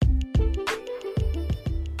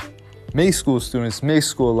Make school students, make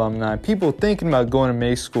school alumni, people thinking about going to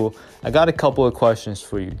make school, I got a couple of questions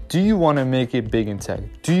for you. Do you want to make it big in tech?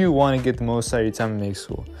 Do you want to get the most out of your time in make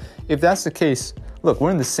school? If that's the case, look,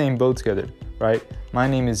 we're in the same boat together, right? My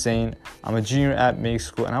name is Zane. I'm a junior at make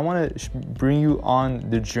school, and I want to bring you on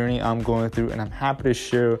the journey I'm going through, and I'm happy to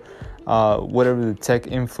share whatever the tech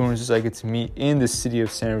influencers I get to meet in the city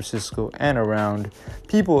of San Francisco and around,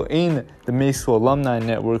 people in the Make School Alumni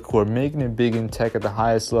Network who are making it big in tech at the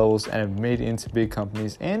highest levels and have made it into big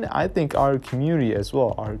companies. And I think our community as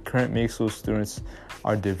well, our current Make School students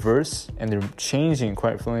are diverse and they're changing,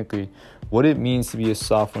 quite frankly, what it means to be a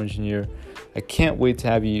software engineer. I can't wait to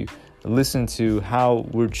have you listen to how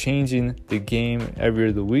we're changing the game every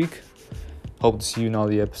other week. Hope to see you in all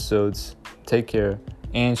the episodes. Take care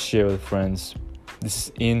and share with friends. This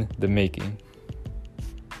is in the making.